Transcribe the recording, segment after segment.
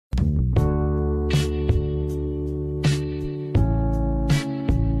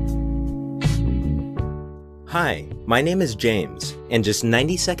Hi, my name is James, and just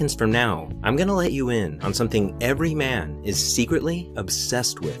 90 seconds from now, I'm gonna let you in on something every man is secretly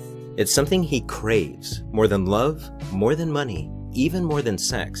obsessed with. It's something he craves, more than love, more than money, even more than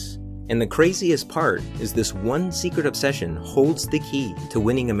sex. And the craziest part is this one secret obsession holds the key to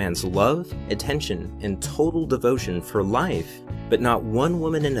winning a man's love, attention, and total devotion for life, but not one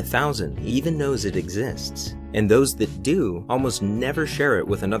woman in 1,000 even knows it exists. And those that do almost never share it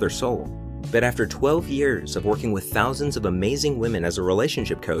with another soul. But after 12 years of working with thousands of amazing women as a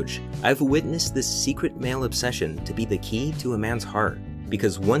relationship coach, I've witnessed this secret male obsession to be the key to a man's heart.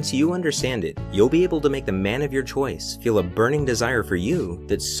 Because once you understand it, you'll be able to make the man of your choice feel a burning desire for you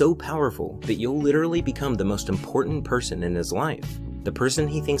that's so powerful that you'll literally become the most important person in his life, the person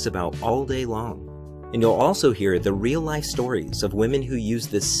he thinks about all day long. And you'll also hear the real-life stories of women who use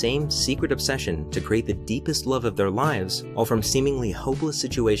this same secret obsession to create the deepest love of their lives, all from seemingly hopeless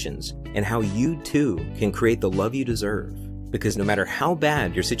situations, and how you too can create the love you deserve. Because no matter how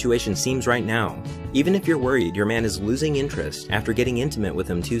bad your situation seems right now, even if you're worried your man is losing interest after getting intimate with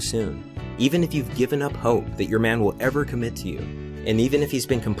him too soon, even if you've given up hope that your man will ever commit to you, and even if he's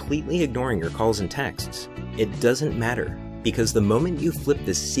been completely ignoring your calls and texts, it doesn't matter. Because the moment you flip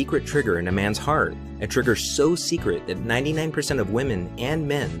this secret trigger in a man's heart, a trigger so secret that 99% of women and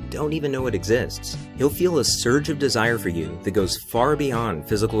men don't even know it exists, he'll feel a surge of desire for you that goes far beyond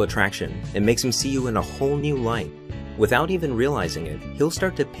physical attraction and makes him see you in a whole new light. Without even realizing it, he'll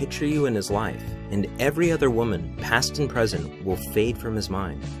start to picture you in his life, and every other woman, past and present, will fade from his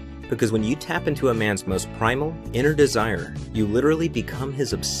mind. Because when you tap into a man's most primal, inner desire, you literally become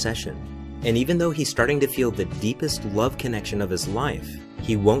his obsession. And even though he's starting to feel the deepest love connection of his life,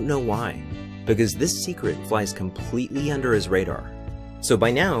 he won't know why, because this secret flies completely under his radar. So by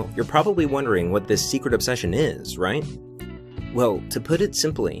now, you're probably wondering what this secret obsession is, right? Well, to put it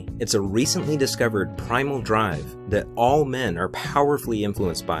simply, it's a recently discovered primal drive that all men are powerfully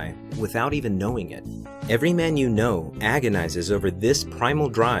influenced by without even knowing it. Every man you know agonizes over this primal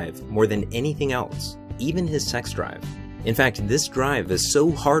drive more than anything else, even his sex drive. In fact, this drive is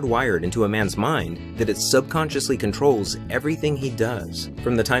so hardwired into a man's mind that it subconsciously controls everything he does,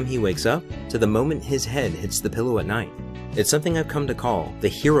 from the time he wakes up to the moment his head hits the pillow at night. It's something I've come to call the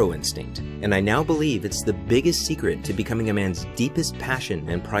hero instinct, and I now believe it's the biggest secret to becoming a man's deepest passion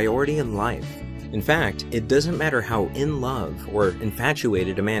and priority in life. In fact, it doesn't matter how in love or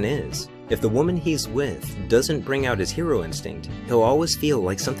infatuated a man is. If the woman he's with doesn't bring out his hero instinct, he'll always feel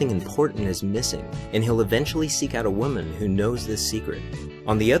like something important is missing, and he'll eventually seek out a woman who knows this secret.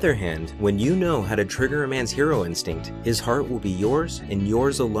 On the other hand, when you know how to trigger a man's hero instinct, his heart will be yours and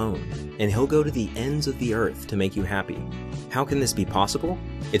yours alone, and he'll go to the ends of the earth to make you happy. How can this be possible?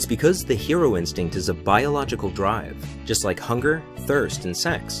 It's because the hero instinct is a biological drive, just like hunger, thirst, and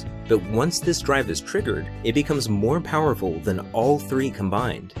sex. But once this drive is triggered, it becomes more powerful than all three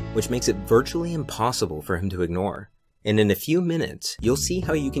combined, which makes it virtually impossible for him to ignore. And in a few minutes, you'll see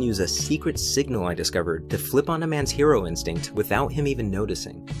how you can use a secret signal I discovered to flip on a man's hero instinct without him even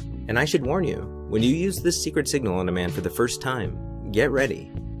noticing. And I should warn you, when you use this secret signal on a man for the first time, get ready,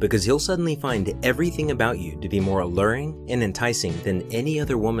 because he'll suddenly find everything about you to be more alluring and enticing than any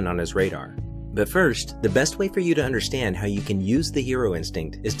other woman on his radar. But first, the best way for you to understand how you can use the hero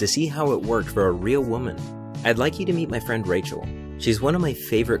instinct is to see how it worked for a real woman. I'd like you to meet my friend Rachel. She's one of my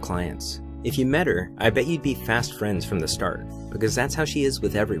favorite clients. If you met her, I bet you'd be fast friends from the start, because that's how she is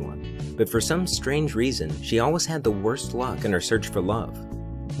with everyone. But for some strange reason, she always had the worst luck in her search for love.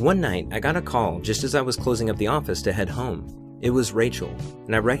 One night, I got a call just as I was closing up the office to head home. It was Rachel,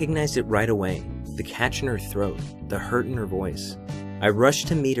 and I recognized it right away. The catch in her throat, the hurt in her voice. I rushed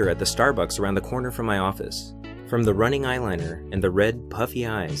to meet her at the Starbucks around the corner from my office. From the running eyeliner and the red, puffy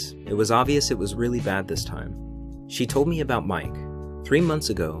eyes, it was obvious it was really bad this time. She told me about Mike. 3 months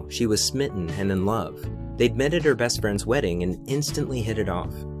ago, she was smitten and in love. They'd met at her best friend's wedding and instantly hit it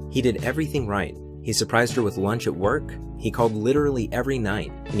off. He did everything right. He surprised her with lunch at work, he called literally every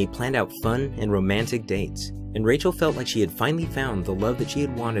night, and he planned out fun and romantic dates. And Rachel felt like she had finally found the love that she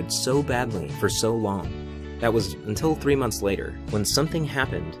had wanted so badly for so long. That was until 3 months later, when something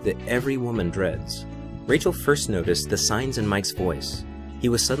happened that every woman dreads. Rachel first noticed the signs in Mike's voice. He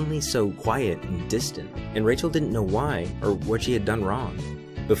was suddenly so quiet and distant, and Rachel didn't know why or what she had done wrong.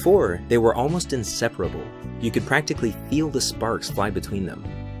 Before, they were almost inseparable. You could practically feel the sparks fly between them.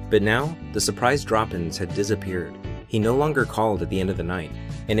 But now, the surprise drop-ins had disappeared. He no longer called at the end of the night,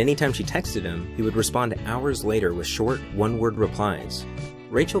 and anytime she texted him, he would respond hours later with short, one-word replies.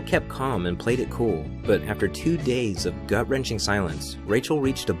 Rachel kept calm and played it cool, but after 2 days of gut-wrenching silence, Rachel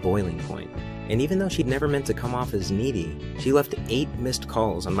reached a boiling point. And even though she'd never meant to come off as needy, she left 8 missed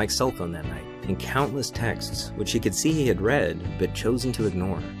calls on Mike's cell phone that night, and countless texts which she could see he had read but chosen to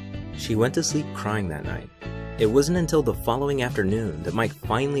ignore. She went to sleep crying that night. It wasn't until the following afternoon that Mike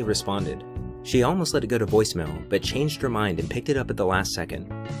finally responded. She almost let it go to voicemail, but changed her mind and picked it up at the last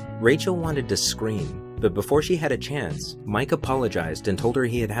second. Rachel wanted to scream, but before she had a chance, Mike apologized and told her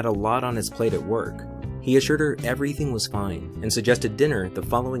he had had a lot on his plate at work. He assured her everything was fine and suggested dinner the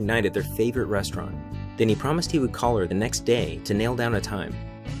following night at their favorite restaurant. Then he promised he would call her the next day to nail down a time.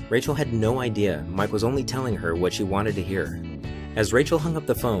 Rachel had no idea Mike was only telling her what she wanted to hear. As Rachel hung up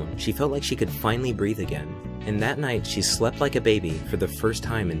the phone, she felt like she could finally breathe again, and that night she slept like a baby for the first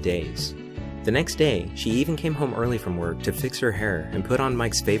time in days. The next day, she even came home early from work to fix her hair and put on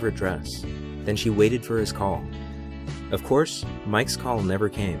Mike's favorite dress. Then she waited for his call. Of course, Mike's call never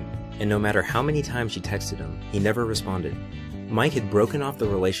came, and no matter how many times she texted him, he never responded. Mike had broken off the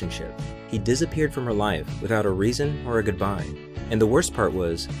relationship. He disappeared from her life without a reason or a goodbye. And the worst part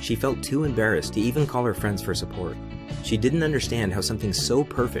was, she felt too embarrassed to even call her friends for support. She didn't understand how something so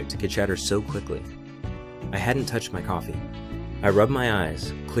perfect could shatter so quickly. I hadn't touched my coffee. I rubbed my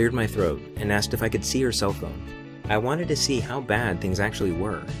eyes, cleared my throat, and asked if I could see her cell phone. I wanted to see how bad things actually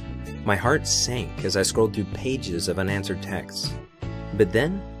were. My heart sank as I scrolled through pages of unanswered texts. But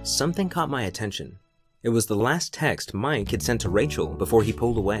then, something caught my attention. It was the last text Mike had sent to Rachel before he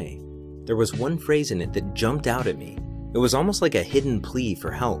pulled away. There was one phrase in it that jumped out at me. It was almost like a hidden plea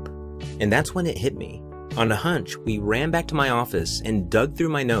for help. And that's when it hit me. On a hunch, we ran back to my office and dug through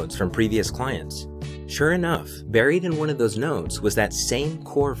my notes from previous clients. Sure enough, buried in one of those notes was that same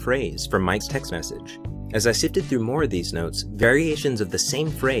core phrase from Mike's text message. As I sifted through more of these notes, variations of the same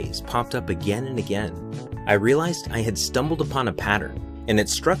phrase popped up again and again. I realized I had stumbled upon a pattern, and it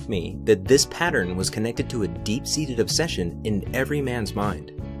struck me that this pattern was connected to a deep-seated obsession in every man's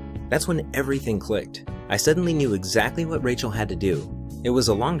mind. That's when everything clicked. I suddenly knew exactly what Rachel had to do. It was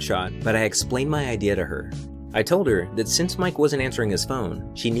a long shot, but I explained my idea to her. I told her that since Mike wasn't answering his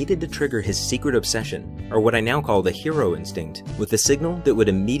phone, she needed to trigger his secret obsession, or what I now call the hero instinct, with a signal that would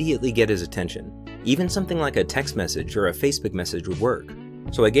immediately get his attention. Even something like a text message or a Facebook message would work.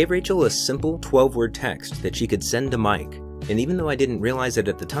 So I gave Rachel a simple 12-word text that she could send to Mike, and even though I didn't realize it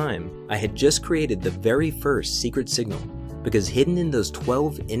at the time, I had just created the very first secret signal, because hidden in those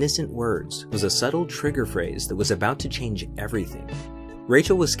 12 innocent words was a subtle trigger phrase that was about to change everything.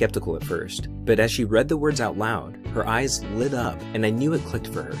 Rachel was skeptical at first, but as she read the words out loud, her eyes lit up and I knew it clicked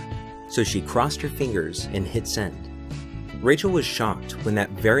for her. So she crossed her fingers and hit send. Rachel was shocked when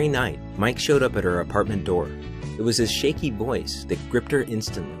that very night, Mike showed up at her apartment door. It was his shaky voice that gripped her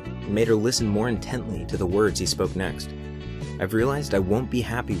instantly and made her listen more intently to the words he spoke next. I've realized I won't be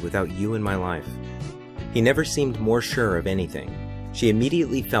happy without you in my life. He never seemed more sure of anything. She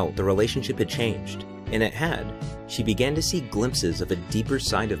immediately felt the relationship had changed, and it had. She began to see glimpses of a deeper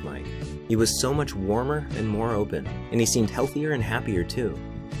side of Mike. He was so much warmer and more open, and he seemed healthier and happier too.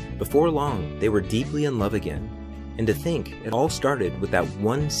 Before long, they were deeply in love again. And to think, it all started with that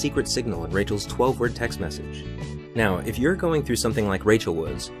one secret signal in Rachel's 12-word text message. Now, if you're going through something like Rachel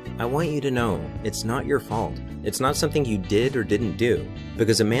was, I want you to know it's not your fault. It's not something you did or didn't do,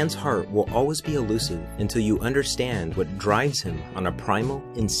 because a man's heart will always be elusive until you understand what drives him on a primal,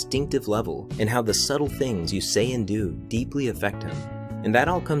 instinctive level and how the subtle things you say and do deeply affect him. And that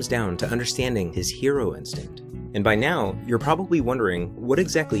all comes down to understanding his hero instinct. And by now, you're probably wondering, what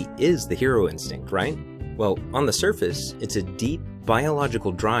exactly is the hero instinct, right? Well, on the surface, it's a deep,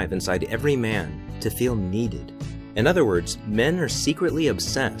 biological drive inside every man to feel needed. In other words, men are secretly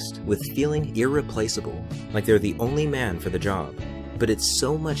obsessed with feeling irreplaceable, like they're the only man for the job. But it's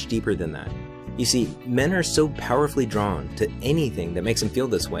so much deeper than that. You see, men are so powerfully drawn to anything that makes them feel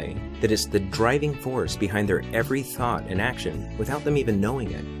this way that it's the driving force behind their every thought and action without them even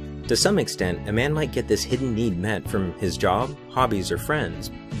knowing it. To some extent, a man might get this hidden need met from his job, hobbies, or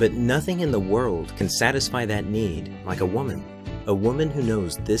friends, but nothing in the world can satisfy that need like a woman who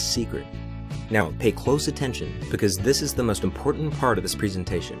knows this secret. Now, pay close attention, because this is the most important part of this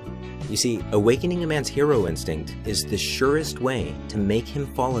presentation. You see, awakening a man's hero instinct is the surest way to make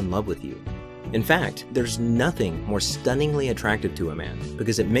him fall in love with you. In fact, there's nothing more stunningly attractive to a man,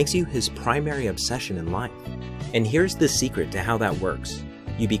 because it makes you his primary obsession in life. And here's the secret to how that works.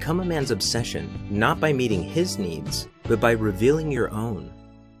 You become a man's obsession not by meeting his needs, but by revealing your own.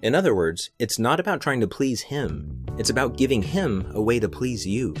 In other words, it's not about trying to please him, it's about giving him a way to please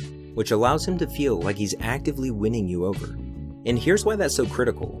you, which allows him to feel like he's actively winning you over. And here's why that's so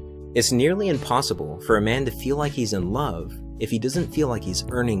critical. It's nearly impossible for a man to feel like he's in love if he doesn't feel like he's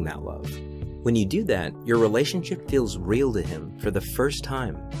earning that love. When you do that, your relationship feels real to him for the first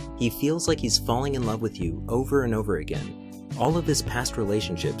time. He feels like he's falling in love with you over and over again. all of his past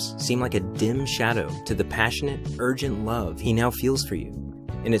relationships seem like a dim shadow to the passionate, urgent love he now feels for you.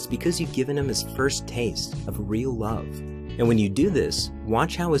 And it's because you've given him his first taste of real love. And when you do this,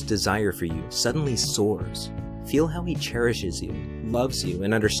 watch how his desire for you suddenly soars. Feel how he cherishes you, loves you,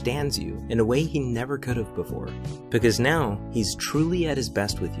 and understands you in a way he never could have before. Because now, he's truly at his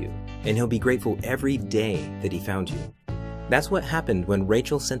best with you, and he'll be grateful every day that he found you. That's what happened when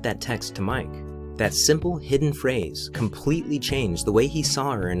Rachel sent that text to Mike. That simple hidden phrase completely changed the way he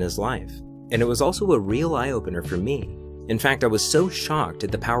saw her in his life. And it was also a real eye-opener for me. In fact, I was so shocked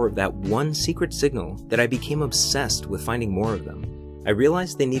at the power of that one secret signal that I became obsessed with finding more of them. I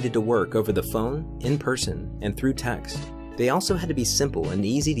realized they needed to work over the phone, in person, and through text. They also had to be simple and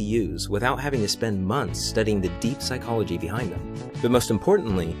easy to use without having to spend months studying the deep psychology behind them. But most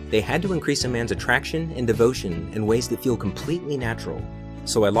importantly, they had to increase a man's attraction and devotion in ways that feel completely natural.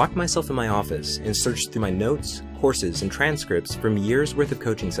 So I locked myself in my office and searched through my notes, courses, and transcripts from years' worth of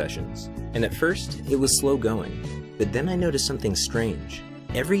coaching sessions. And at first, it was slow going. But then I noticed something strange.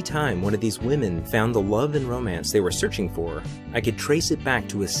 Every time one of these women found the love and romance they were searching for, I could trace it back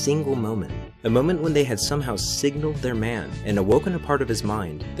to a single moment. A moment when they had somehow signaled their man and awoken a part of his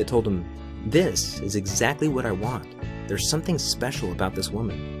mind that told him, "This is exactly what I want. There's something special about this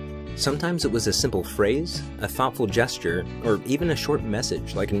woman." Sometimes it was a simple phrase, a thoughtful gesture, or even a short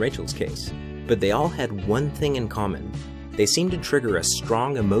message like in Rachel's case. But they all had one thing in common. They seemed to trigger a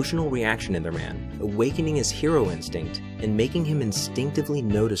strong emotional reaction in their man, awakening his hero instinct and making him instinctively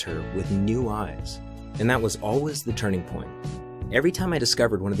notice her with new eyes. And that was always the turning point. Every time I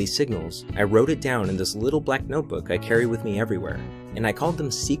discovered one of these signals, I wrote it down in this little black notebook I carry with me everywhere. And I called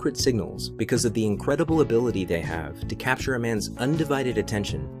them secret signals because of the incredible ability they have to capture a man's undivided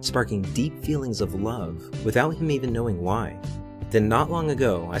attention, sparking deep feelings of love without him even knowing why. Then not long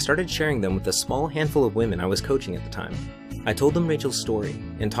ago, I started sharing them with a small handful of women I was coaching at the time. I told them Rachel's story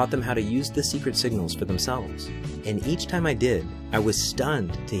and taught them how to use the secret signals for themselves. And each time I did, I was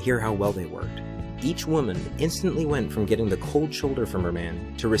stunned to hear how well they worked. Each woman instantly went from getting the cold shoulder from her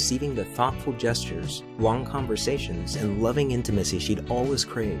man to receiving the thoughtful gestures, long conversations, and loving intimacy she'd always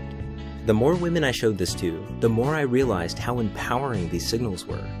craved. The more women I showed this to, the more I realized how empowering these signals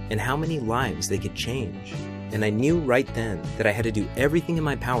were and how many lives they could change. And I knew right then that I had to do everything in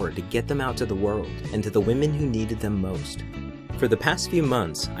my power to get them out to the world and to the women who needed them most. For the past few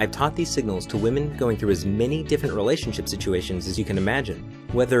months, I've taught these signals to women going through as many different relationship situations as you can imagine.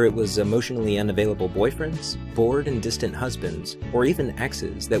 Whether it was emotionally unavailable boyfriends, bored and distant husbands, or even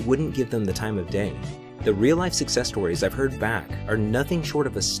exes that wouldn't give them the time of day. The real-life success stories I've heard back are nothing short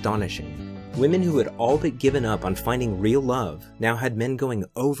of astonishing. Women who had all but given up on finding real love now had men going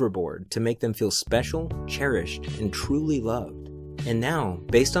overboard to make them feel special, cherished, and truly loved. And now,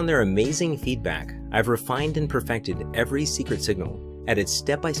 based on their amazing feedback, I've refined and perfected every secret signal, added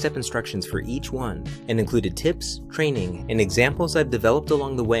step-by-step instructions for each one, and included tips, training, and examples I've developed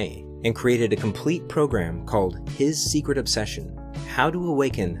along the way, and created a complete program called His Secret Obsession: How to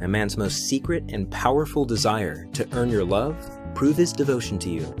Awaken a Man's Most Secret and Powerful Desire to Earn Your Love, Prove His Devotion to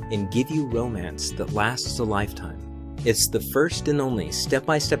You, and Give You Romance that Lasts a Lifetime. It's the first and only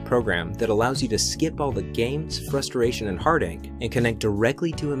step-by-step program that allows you to skip all the games, frustration, and heartache and connect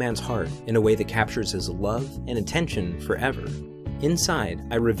directly to a man's heart in a way that captures his love and attention forever. Inside,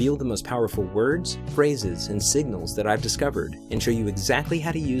 I reveal the most powerful words, phrases, and signals that I've discovered and show you exactly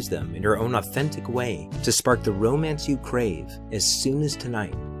how to use them in your own authentic way to spark the romance you crave as soon as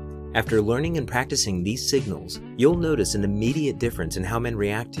tonight. After learning and practicing these signals, you'll notice an immediate difference in how men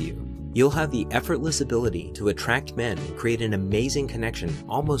react to you. You'll have the effortless ability to attract men and create an amazing connection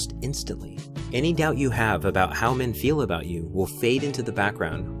almost instantly. Any doubt you have about how men feel about you will fade into the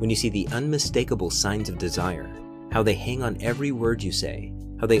background when you see the unmistakable signs of desire. How they hang on every word you say,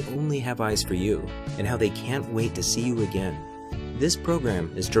 how they only have eyes for you, and how they can't wait to see you again. This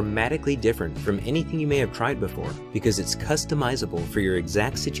program is dramatically different from anything you may have tried before because it's customizable for your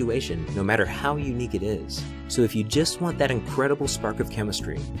exact situation no matter how unique it is. So if you just want that incredible spark of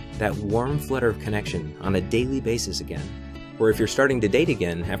chemistry, that warm flutter of connection on a daily basis again, or if you're starting to date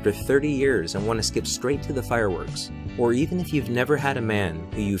again after 30 years and want to skip straight to the fireworks, or even if you've never had a man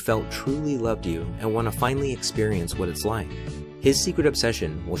who you felt truly loved you and want to finally experience what it's like, His Secret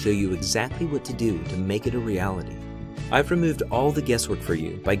Obsession will show you exactly what to do to make it a reality. I've removed all the guesswork for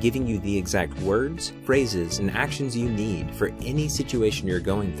you by giving you the exact words, phrases, and actions you need for any situation you're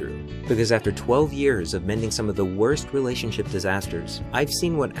going through. Because after 12 years of mending some of the worst relationship disasters, I've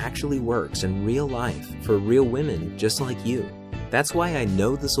seen what actually works in real life for real women just like you. That's why I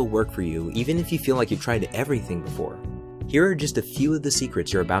know this will work for you even if you feel like you've tried everything before. Here are just a few of the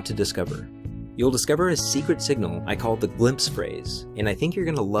secrets you're about to discover. You'll discover a secret signal I call the glimpse phrase, and I think you're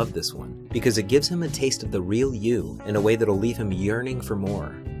going to love this one because it gives him a taste of the real you in a way that'll leave him yearning for more.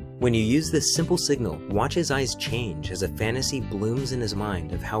 When you use this simple signal, watch his eyes change as a fantasy blooms in his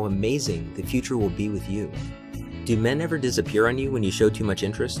mind of how amazing the future will be with you. Do men ever disappear on you when you show too much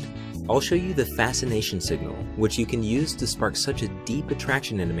interest? I'll show you the fascination signal, which you can use to spark such a deep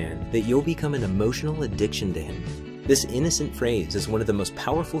attraction in a man that you'll become an emotional addiction to him. This innocent phrase is one of the most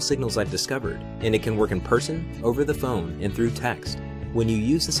powerful signals I've discovered, and it can work in person, over the phone, and through text. When you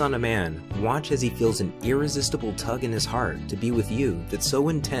use this on a man, watch as he feels an irresistible tug in his heart to be with you that's so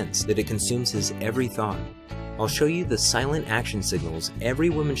intense that it consumes his every thought. I'll show you the silent action signals every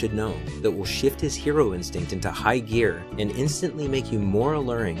woman should know that will shift his hero instinct into high gear and instantly make you more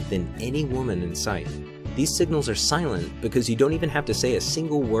alluring than any woman in sight. These signals are silent because you don't even have to say a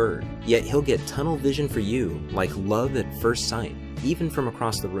single word, yet he'll get tunnel vision for you like love at first sight, even from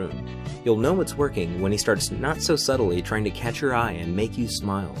across the room. You'll know it's working when he starts not so subtly trying to catch your eye and make you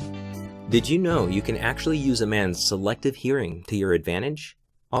smile. Did you know you can actually use a man's selective hearing to your advantage?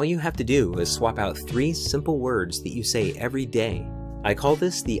 All you have to do is swap out 3 simple words that you say every day. I call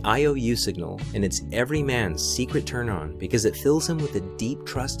this the IOU signal, and it's every man's secret turn-on because it fills him with a deep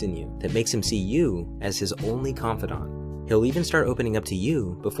trust in you that makes him see you as his only confidant. He'll even start opening up to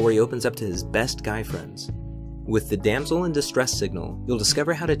you before he opens up to his best guy friends. With the damsel in distress signal, you'll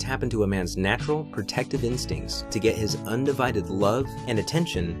discover how to tap into a man's natural, protective instincts to get his undivided love and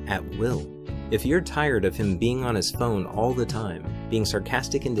attention at will. If you're tired of him being on his phone all the time, being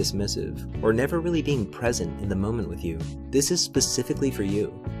sarcastic and dismissive, or never really being present in the moment with you, this is specifically for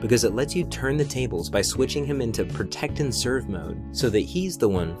you, because it lets you turn the tables by switching him into protect and serve mode, so that he's the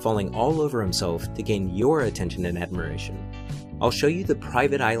one falling all over himself to gain your attention and admiration. I'll show you the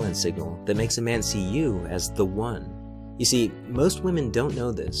private island signal that makes a man see you as the one. You see, most women don't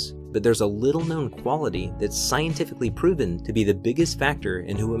know this, but there's a little known quality that's scientifically proven to be the biggest factor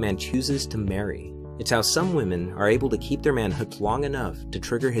in who a man chooses to marry. It's how some women are able to keep their man hooked long enough to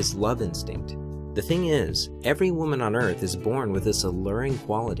trigger his love instinct. The thing is, every woman on earth is born with this alluring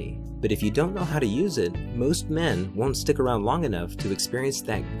quality, but if you don't know how to use it, most men won't stick around long enough to experience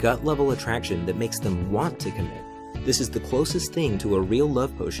that gut-level attraction that makes them want to commit. This is the closest thing to a real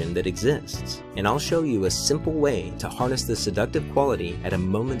love potion that exists, and I'll show you a simple way to harness this seductive quality at a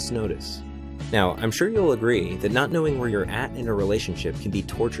moment's notice. Now, I'm sure you'll agree that not knowing where you're at in a relationship can be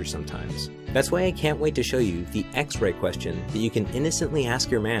torture sometimes. That's why I can't wait to show you the X-ray question that you can innocently ask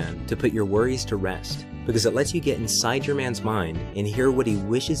your man to put your worries to rest, because it lets you get inside your man's mind and hear what he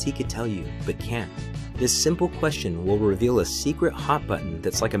wishes he could tell you but can't. This simple question will reveal a secret hot button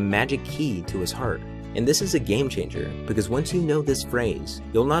that's like a magic key to his heart. And this is a game changer, because once you know this phrase,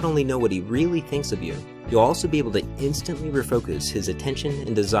 you'll not only know what he really thinks of you, you'll also be able to instantly refocus his attention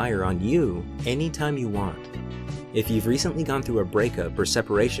and desire on you anytime you want. If you've recently gone through a breakup or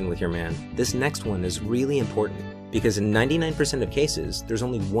separation with your man, this next one is really important, because in 99% of cases, there's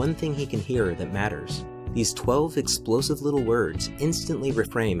only one thing he can hear that matters. These 12 explosive little words instantly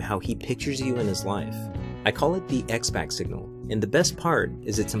reframe how he pictures you in his life. I call it the X-Back signal, and the best part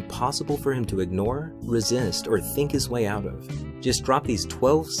is it's impossible for him to ignore, resist, or think his way out of. Just drop these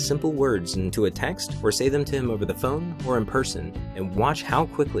 12 simple words into a text or say them to him over the phone or in person, and watch how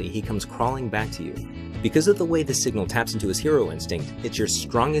quickly he comes crawling back to you. Because of the way this signal taps into his hero instinct, it's your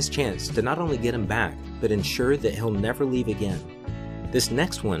strongest chance to not only get him back, but ensure that he'll never leave again. This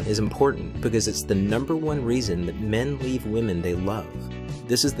next one is important because it's the #1 reason that men leave women they love.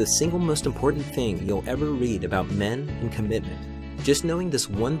 This is the single most important thing you'll ever read about men and commitment. Just knowing this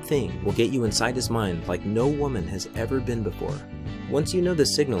one thing will get you inside his mind like no woman has ever been before. Once you know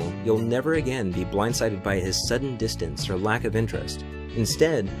this signal, you'll never again be blindsided by his sudden distance or lack of interest.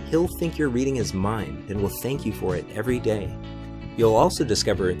 Instead, he'll think you're reading his mind and will thank you for it every day. You'll also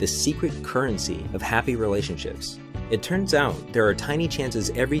discover the secret currency of happy relationships. It turns out there are tiny chances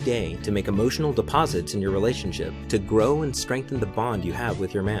every day to make emotional deposits in your relationship to grow and strengthen the bond you have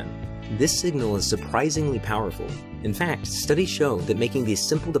with your man. This signal is surprisingly powerful. In fact, studies show that making these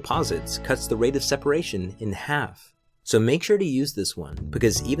simple deposits cuts the rate of separation in half. So make sure to use this one,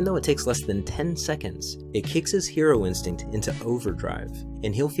 because even though it takes less than 10 seconds, it kicks his hero instinct into overdrive,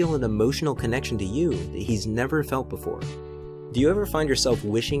 and he'll feel an emotional connection to you that he's never felt before. Do you ever find yourself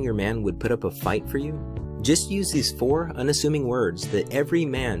wishing your man would put up a fight for you? Just use these 4 unassuming words that every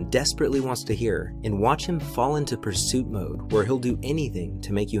man desperately wants to hear and watch him fall into pursuit mode where he'll do anything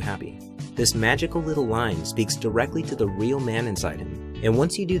to make you happy. This magical little line speaks directly to the real man inside him, and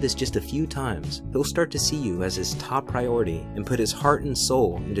once you do this just a few times, he'll start to see you as his top priority and put his heart and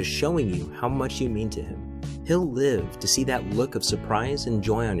soul into showing you how much you mean to him. He'll live to see that look of surprise and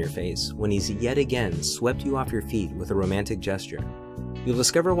joy on your face when he's yet again swept you off your feet with a romantic gesture. You'll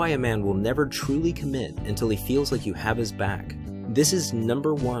discover why a man will never truly commit until he feels like you have his back. This is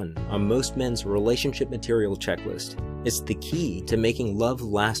number one on most men's relationship material checklist. It's the key to making love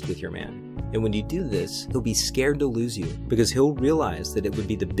last with your man. And when you do this, he'll be scared to lose you because he'll realize that it would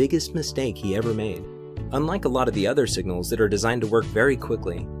be the biggest mistake he ever made. Unlike a lot of the other signals that are designed to work very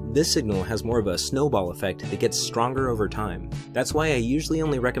quickly, this signal has more of a snowball effect that gets stronger over time. That's why I usually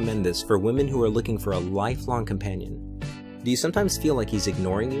only recommend this for women who are looking for a lifelong companion. Do you sometimes feel like he's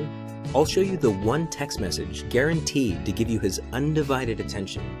ignoring you? I'll show you the one text message guaranteed to give you his undivided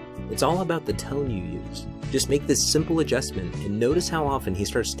attention. It's all about the tone you use. Just make this simple adjustment and notice how often he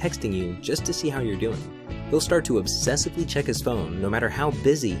starts texting you just to see how you're doing. He'll start to obsessively check his phone no matter how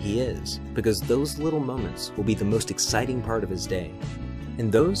busy he is, because those little moments will be the most exciting part of his day.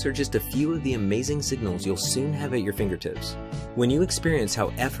 And those are just a few of the amazing signals you'll soon have at your fingertips. When you experience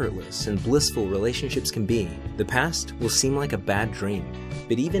how effortless and blissful relationships can be, the past will seem like a bad dream.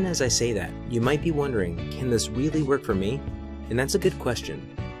 But even as I say that, you might be wondering, can this really work for me? And that's a good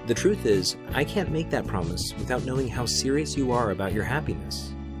question. The truth is, I can't make that promise without knowing how serious you are about your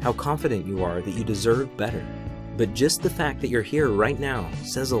happiness, how confident you are that you deserve better. But just the fact that you're here right now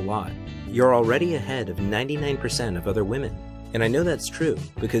says a lot. You're already ahead of 99% of other women. And I know that's true,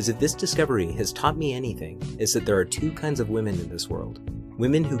 because if this discovery has taught me anything, it's that there are two kinds of women in this world.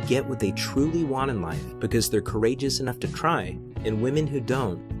 Women who get what they truly want in life because they're courageous enough to try, and women who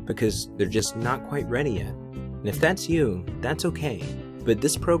don't because they're just not quite ready yet. And if that's you, that's okay. But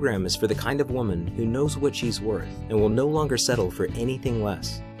this program is for the kind of woman who knows what she's worth and will no longer settle for anything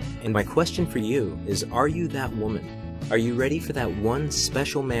less. And my question for you is, are you that woman? Are you ready for that one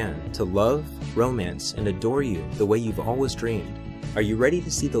special man to love, romance, and adore you the way you've always dreamed? Are you ready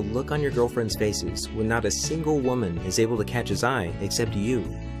to see the look on your girlfriend's faces when not a single woman is able to catch his eye except you?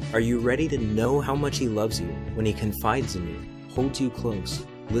 Are you ready to know how much he loves you when he confides in you, holds you close,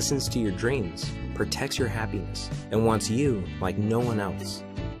 listens to your dreams, protects your happiness, and wants you like no one else?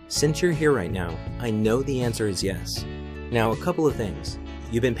 Since you're here right now, I know the answer is yes. Now, a couple of things.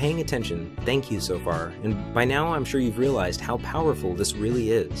 You've been paying attention, thank you so far, and by now I'm sure you've realized how powerful this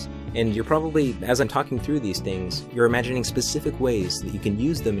really is. And you're probably, as I'm talking through these things, you're imagining specific ways that you can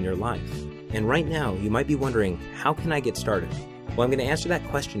use them in your life. And right now, you might be wondering, how can I get started? Well, I'm going to answer that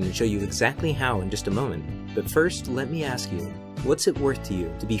question and show you exactly how in just a moment. But first, let me ask you, what's it worth to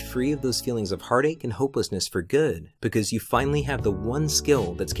you to be free of those feelings of heartache and hopelessness for good because you finally have the one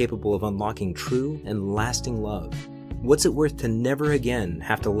skill that's capable of unlocking true and lasting love? What's it worth to never again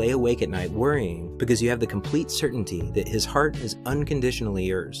have to lay awake at night worrying because you have the complete certainty that his heart is unconditionally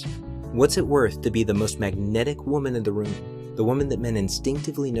yours? What's it worth to be the most magnetic woman in the room, the woman that men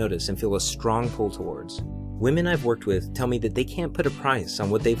instinctively notice and feel a strong pull towards? Women I've worked with tell me that they can't put a price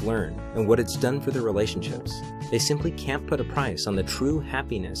on what they've learned and what it's done for their relationships. They simply can't put a price on the true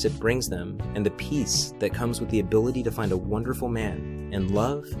happiness it brings them and the peace that comes with the ability to find a wonderful man and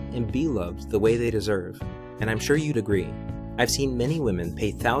love and be loved the way they deserve. And I'm sure you'd agree. I've seen many women pay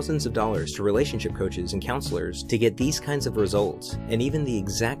thousands of dollars to relationship coaches and counselors to get these kinds of results, and even the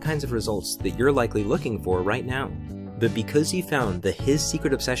exact kinds of results that you're likely looking for right now. But because you found the His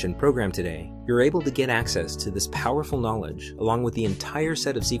Secret Obsession program today, you're able to get access to this powerful knowledge along with the entire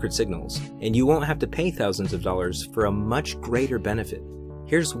set of secret signals, and you won't have to pay thousands of dollars for a much greater benefit.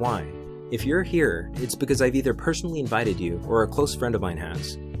 Here's why. If you're here, it's because I've either personally invited you or a close friend of mine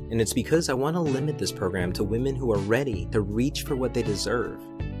has. And it's because I want to limit this program to women who are ready to reach for what they deserve.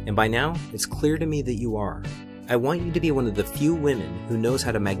 And by now, it's clear to me that you are. I want you to be one of the few women who knows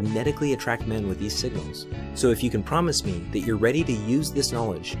how to magnetically attract men with these signals. So if you can promise me that you're ready to use this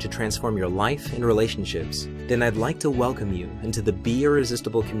knowledge to transform your life and relationships, then I'd like to welcome you into the Be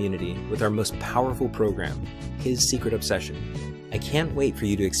Irresistible community with our most powerful program, His Secret Obsession. I can't wait for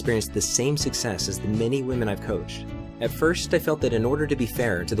you to experience the same success as the many women I've coached. At first, I felt that in order to be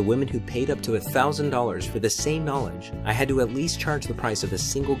fair to the women who paid up to $1,000 for the same knowledge, I had to at least charge the price of a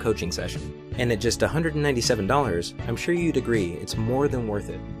single coaching session. And at just $197, I'm sure you'd agree it's more than worth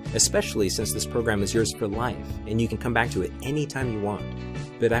it, especially since this program is yours for life and you can come back to it anytime you want.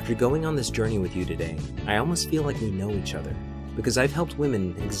 But after going on this journey with you today, I almost feel like we know each other, because I've helped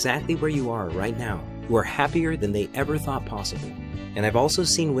women exactly where you are right now who are happier than they ever thought possible. And I've also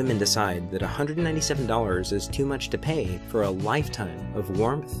seen women decide that $197 is too much to pay for a lifetime of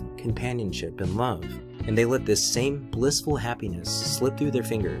warmth, companionship, and love. And they let this same blissful happiness slip through their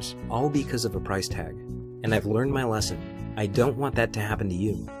fingers, all because of a price tag. And I've learned my lesson. I don't want that to happen to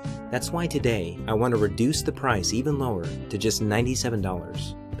you. That's why today I want to reduce the price even lower to just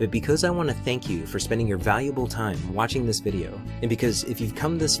 $97. but because I want to thank you for spending your valuable time watching this video, and because if you've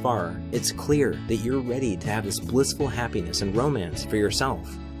come this far, it's clear that you're ready to have this blissful happiness and romance for yourself.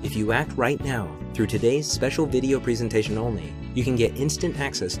 If you act right now, through today's special video presentation only, you can get instant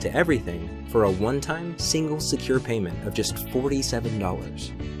access to everything for a one-time, single, secure payment of just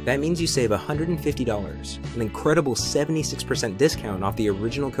 $47. That means you save $150, an incredible 76% discount off the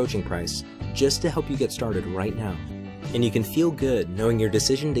original coaching price, just to help you get started right now. And you can feel good knowing your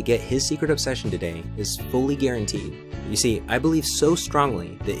decision to get his secret obsession today is fully guaranteed. You see, I believe so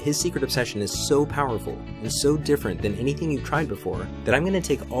strongly that his secret obsession is so powerful and so different than anything you've tried before that I'm going to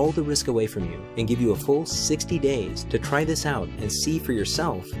take all the risk away from you and give you a full 60 days to try this out and see for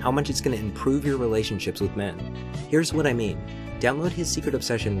yourself how much it's going to improve your relationships with men. Here's what I mean. Download his secret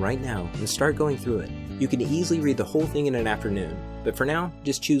obsession right now and start going through it. You can easily read the whole thing in an afternoon, but for now,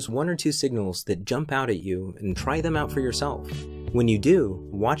 just choose 1 or 2 signals that jump out at you and try them out for yourself. When you do,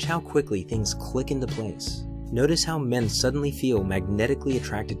 watch how quickly things click into place. Notice how men suddenly feel magnetically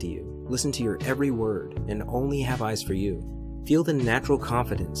attracted to you, listen to your every word, and only have eyes for you. Feel the natural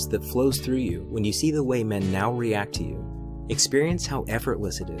confidence that flows through you when you see the way men now react to you. Experience how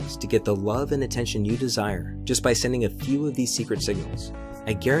effortless it is to get the love and attention you desire just by sending a few of these secret signals.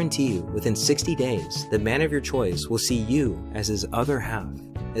 I guarantee you, within 60 days, the man of your choice will see you as his other half,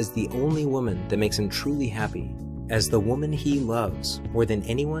 as the only woman that makes him truly happy, as the woman he loves more than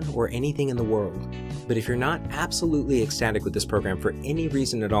anyone or anything in the world. But if you're not absolutely ecstatic with this program for any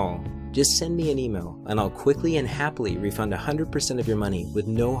reason at all, just send me an email and I'll quickly and happily refund 100% of your money with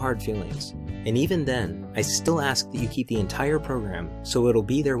no hard feelings. And even then, I still ask that you keep the entire program so it'll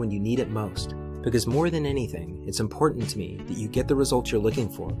be there when you need it most. Because more than anything, it's important to me that you get the results you're looking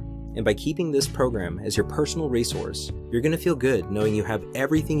for. And by keeping this program as your personal resource, you're going to feel good knowing you have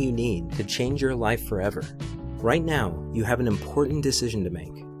everything you need to change your life forever. Right now, you have an important decision to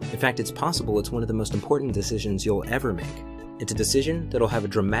make. In fact, it's possible it's one of the most important decisions you'll ever make. It's a decision that'll have a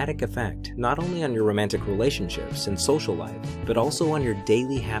dramatic effect not only on your romantic relationships and social life, but also on your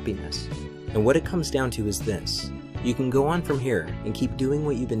daily happiness. And what it comes down to is this. You can go on from here and keep doing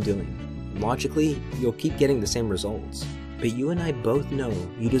what you've been doing. Logically, you'll keep getting the same results. But you and I both know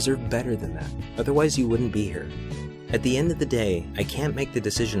you deserve better than that. Otherwise, you wouldn't be here. At the end of the day, I can't make the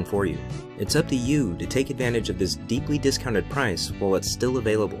decision for you. It's up to you to take advantage of this deeply discounted price while it's still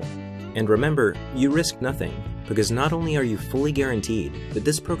available. And remember, you risk nothing, because not only are you fully guaranteed, but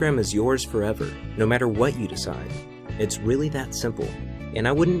this program is yours forever, no matter what you decide. It's really that simple. And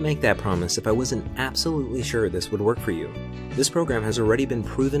I wouldn't make that promise if I wasn't absolutely sure this would work for you. This program has already been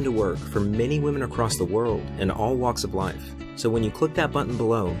proven to work for many women across the world in all walks of life. So when you click that button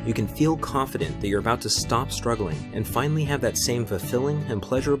below, you can feel confident that you're about to stop struggling and finally have that same fulfilling and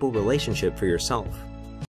pleasurable relationship for yourself.